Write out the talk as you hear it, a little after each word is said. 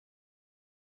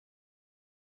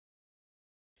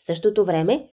В същото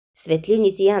време Светлин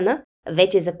и Сияна,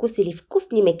 вече закусили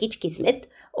вкусни мекички с мед,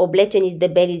 облечени с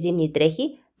дебели зимни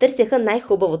дрехи, търсеха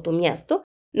най-хубавото място,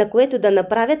 на което да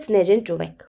направят снежен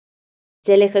човек.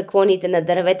 Целеха клоните на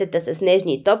дърветата с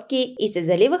снежни топки и се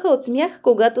заливаха от смях,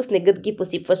 когато снегът ги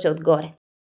посипваше отгоре.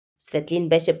 Светлин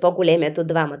беше по-големият от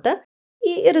двамата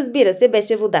и, разбира се,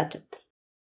 беше водачът.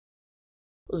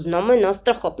 Знам една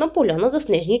страхотна поляна за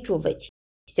снежни човеци.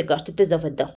 Сега ще те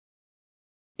заведа.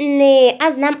 Не,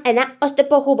 аз знам една още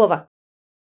по-хубава.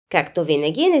 Както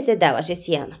винаги не се даваше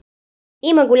Сияна.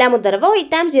 Има голямо дърво и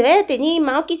там живеят едни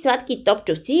малки сладки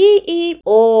топчовци и...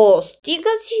 О, стига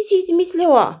си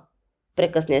измислила!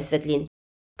 Прекъсне Светлин.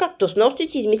 Както снощи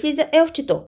си измисли за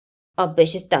елфчето. А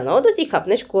беше станало да си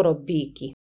хапнеш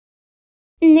корабийки.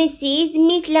 Не си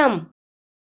измислям!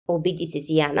 Обиди се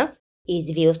Сияна и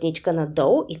изви усничка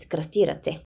надолу и скръсти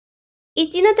ръце.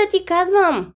 Истината ти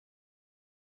казвам!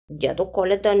 Дядо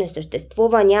Коледа не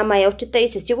съществува, няма елфчета и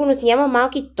със сигурност няма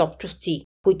малки топчовци,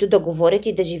 които да говорят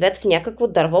и да живеят в някакво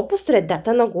дърво по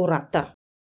средата на гората.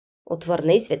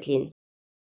 Отвърна и Светлин.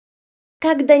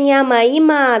 Как да няма?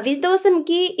 Има! Виждала съм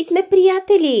ги и сме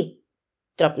приятели!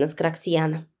 Тропна с крак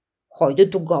Сияна. Хайде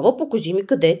тогава, покажи ми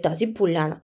къде е тази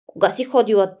поляна. Кога си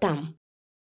ходила там?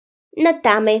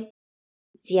 Натам е.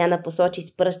 Сияна посочи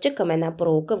с пръстче към една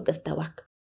проулка в гъсталак.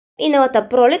 Миналата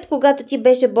пролет, когато ти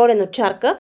беше болен от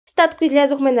чарка, с татко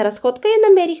излязохме на разходка и я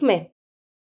намерихме.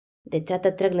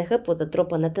 Децата тръгнаха по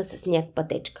затрупаната със сняг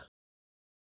пътечка.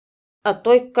 А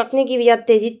той как не ги видя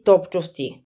тези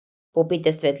топчовци?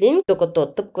 Попита Светлин, докато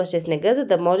оттъпкваше снега, за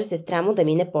да може сестра му да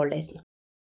мине по-лесно.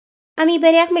 Ами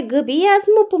беряхме гъби и аз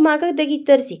му помагах да ги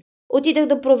търси. Отидох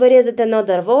да проверя зад едно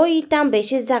дърво и там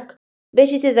беше Зак.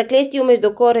 Беше се заклещил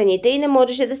между корените и не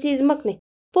можеше да се измъкне.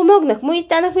 Помогнах му и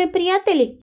станахме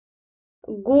приятели.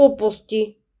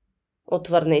 Глупости,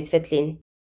 отвърна и Светлин.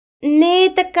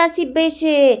 Не, така си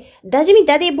беше. Даже ми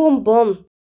даде и бомбон.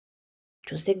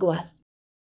 Чу се глас.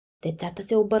 Децата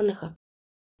се обърнаха.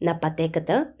 На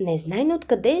пътеката, незнайно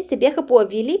откъде, се бяха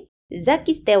появили Зак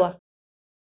и Стела.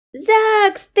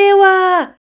 Зак,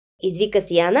 Стела! Извика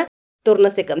Сияна,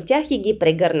 турна се към тях и ги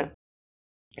прегърна.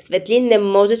 Светлин не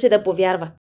можеше да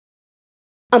повярва.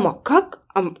 Ама как?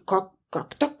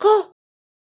 Как така?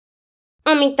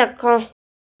 Ами така,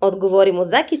 отговори му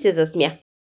Зак и се засмя.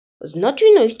 Значи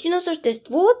наистина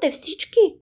съществувате всички?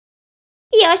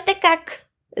 И още как,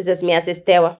 засмя се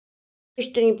Стела.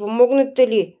 Ще ни помогнете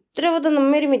ли? Трябва да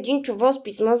намерим един чувал с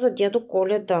писма за дядо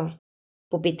Коледа,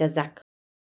 попита Зак.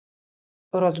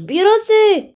 Разбира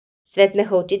се!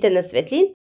 Светнаха очите на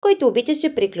Светлин, който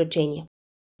обичаше приключения.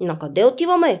 На къде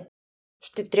отиваме?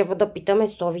 Ще трябва да питаме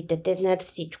совите, те знаят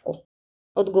всичко,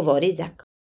 отговори Зак.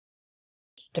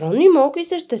 Странни малки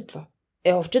същества.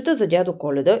 Елфчета за дядо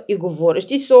Коледа и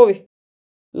говорещи сови,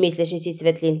 мислеше си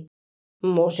Светлин.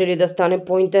 Може ли да стане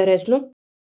по-интересно?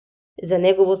 За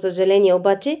негово съжаление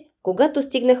обаче, когато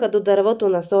стигнаха до дървото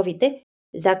на совите,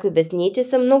 Зак обясни, че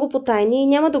са много потайни и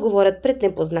няма да говорят пред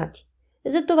непознати.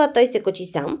 Затова той се качи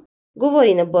сам,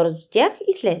 говори набързо с тях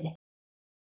и слезе.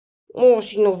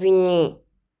 Лоши новини,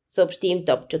 съобщи им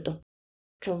топчето.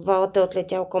 Чувалът е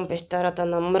отлетял към пещерата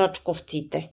на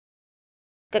мръчковците.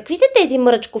 Какви са тези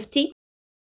мръчковци?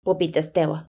 Попита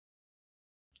Стела.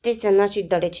 Те са наши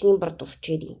далечни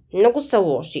братовчеди. Много са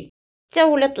лоши.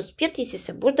 Цяло лято спят и се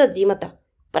събуждат зимата.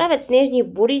 Правят снежни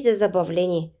бури за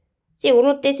забавление.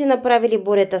 Сигурно те си направили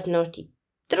бурята с нощи.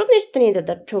 Трудно ще ни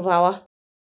дадат чувала.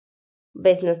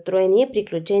 Без настроение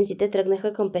приключенците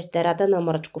тръгнаха към пещерата на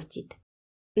мръчковците.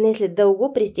 Не след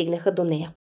дълго пристигнаха до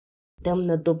нея.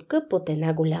 Тъмна дупка под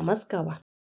една голяма скала.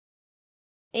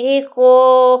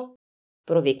 Ехо!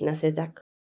 Провикна се Зак.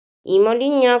 Има ли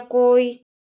някой?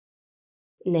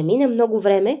 Не мина много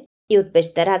време и от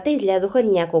пещерата излязоха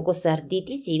няколко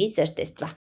сърдити сиви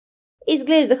същества.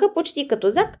 Изглеждаха почти като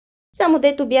Зак, само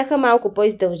дето бяха малко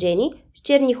по-издължени, с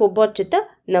черни хоботчета,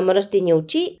 намръщени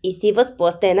очи и сива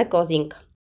сплъстена козинка.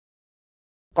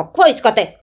 Какво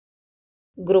искате?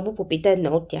 Грубо попита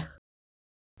едно от тях.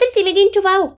 Търсим един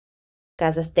чувал,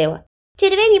 каза Стела.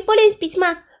 Червен и пълен с писма.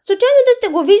 Случайно да сте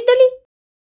го виждали?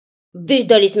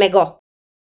 Виждали сме го,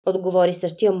 отговори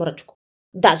същия мръчко.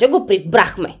 Даже го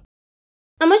прибрахме.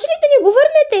 А може ли да ни го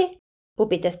върнете?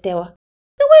 Попита Стела.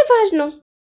 Много е важно.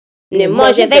 Не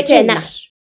може, вече е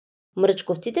наш.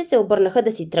 Мръчковците се обърнаха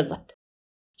да си тръгват.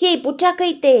 Хей,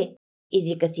 почакайте,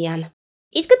 извика Сияна.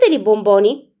 Искате ли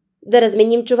бомбони? Да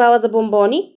разменим чувала за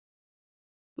бомбони?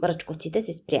 Мръчковците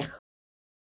се спряха.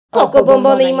 Колко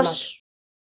бомбона имаш?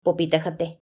 Попитаха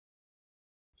те.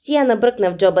 Сияна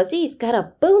бръкна в джоба си и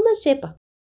изкара пълна шепа.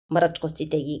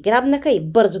 Мръчковците ги грабнаха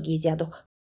и бързо ги изядоха.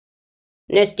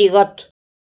 Не стигат,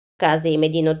 каза им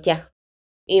един от тях.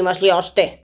 Имаш ли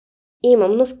още?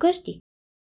 Имам, но вкъщи,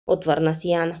 отвърна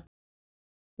Сияна.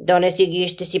 Донеси ги и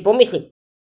ще си помислим.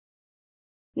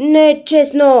 Не е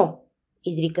честно,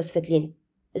 извика Светлин.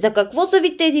 За какво са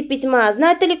ви тези писма?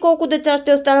 Знаете ли колко деца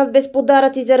ще останат без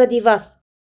подаръци заради вас?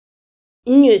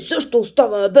 Ние също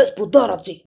оставаме без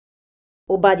подаръци,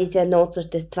 обади се едно от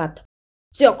съществата.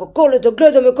 Всяка Коледа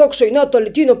гледаме как шейната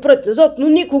лети напред-назад, но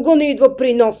никога не идва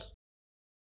при нас.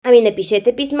 Ами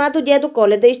напишете писма до Дядо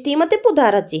Коледа и ще имате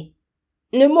подаръци.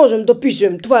 Не можем да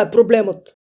пишем, това е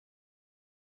проблемът.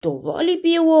 Това ли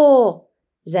било?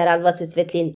 Зарадва се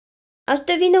Светлин. Аз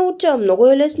ще ви науча, много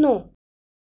е лесно.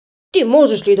 Ти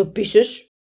можеш ли да пишеш?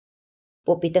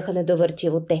 Попитаха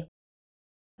недоверчиво те.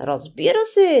 Разбира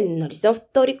се, нали съм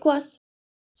втори клас?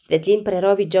 Светлин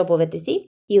прерови джобовете си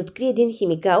и откри един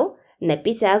химикал,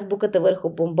 написа азбуката върху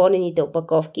бомбонените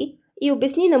опаковки и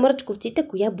обясни на мръчковците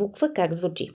коя буква как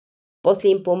звучи. После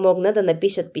им помогна да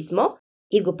напишат писмо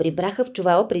и го прибраха в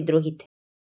чувала при другите.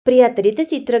 Приятелите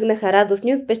си тръгнаха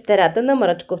радостни от пещерата на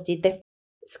мръчковците.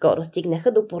 Скоро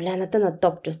стигнаха до поляната на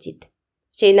топчовците.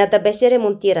 Шейната беше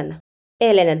ремонтирана.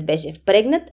 Еленът беше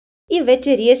впрегнат и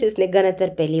вече риеше снега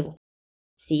нетърпеливо.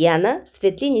 Сияна,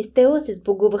 Светлин и Стела се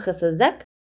сбогуваха с Зак,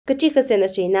 качиха се на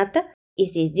шейната и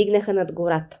се издигнаха над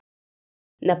гората.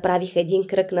 Направиха един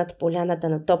кръг над поляната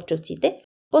на топчовците,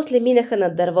 после минаха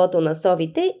над дървото на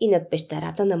совите и над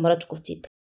пещерата на мръчковците.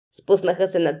 Спуснаха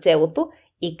се над селото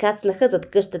и кацнаха зад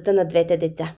къщата на двете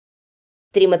деца.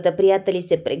 Тримата приятели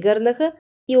се прегърнаха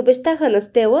и обещаха на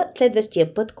Стела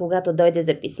следващия път, когато дойде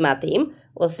за писмата им,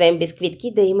 освен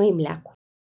бисквитки, да има и мляко.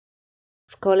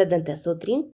 В коледната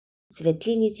сутрин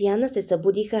Светлин и Сияна се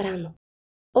събудиха рано,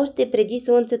 още преди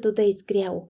слънцето да е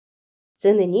изгряло.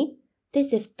 Сънени, те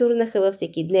се втурнаха във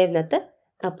всекидневната,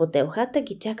 а по телхата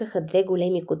ги чакаха две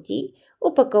големи кутии,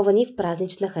 опаковани в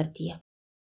празнична хартия.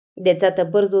 Децата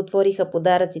бързо отвориха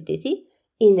подаръците си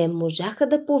и не можаха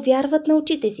да повярват на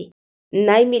очите си.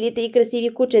 Най-милите и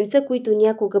красиви кученца, които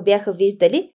някога бяха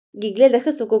виждали, ги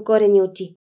гледаха с ококорени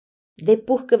очи. Две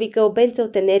пухкави кълбенца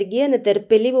от енергия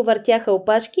нетърпеливо въртяха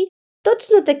опашки,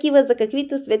 точно такива, за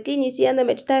каквито Светлин и Сияна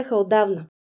мечтаеха отдавна.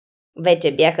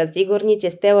 Вече бяха сигурни, че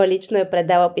Стела лично е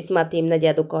предала писмата им на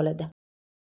Дядо Коледа.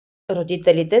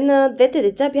 Родителите на двете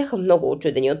деца бяха много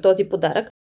учудени от този подарък,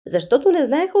 защото не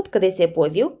знаеха откъде се е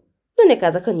появил, но не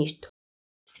казаха нищо.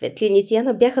 Светлин и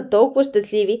Сияна бяха толкова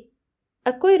щастливи.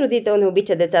 А кой родител не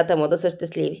обича децата му да са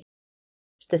щастливи?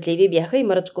 Щастливи бяха и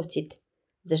мръчковците,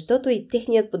 защото и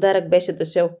техният подарък беше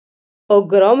дошъл.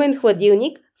 Огромен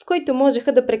хладилник, в който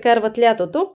можеха да прекарват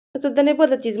лятото, за да не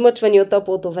бъдат измъчвани от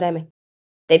топлото време.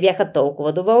 Те бяха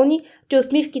толкова доволни, че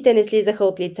усмивките не слизаха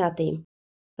от лицата им.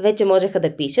 Вече можеха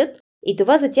да пишат и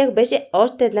това за тях беше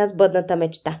още една сбъдната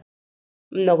мечта.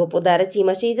 Много подаръци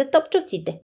имаше и за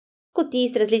топчовците. Кутии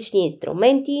с различни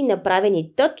инструменти,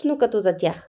 направени точно като за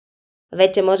тях.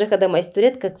 Вече можеха да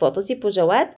майсторят каквото си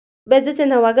пожелаят, без да се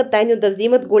налага тайно да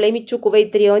взимат големи чукове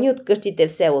и триони от къщите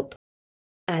в селото.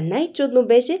 А най-чудно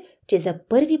беше, че за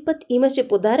първи път имаше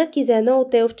подарък и за едно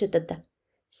от елфчетата.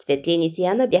 Светлин и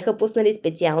Сияна бяха пуснали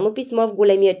специално писмо в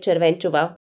големия червен чувал.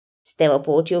 Стела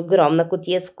получи огромна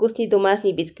кутия с вкусни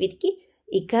домашни бисквитки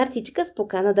и картичка с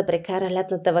покана да прекара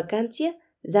лятната ваканция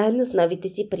заедно с новите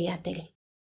си приятели.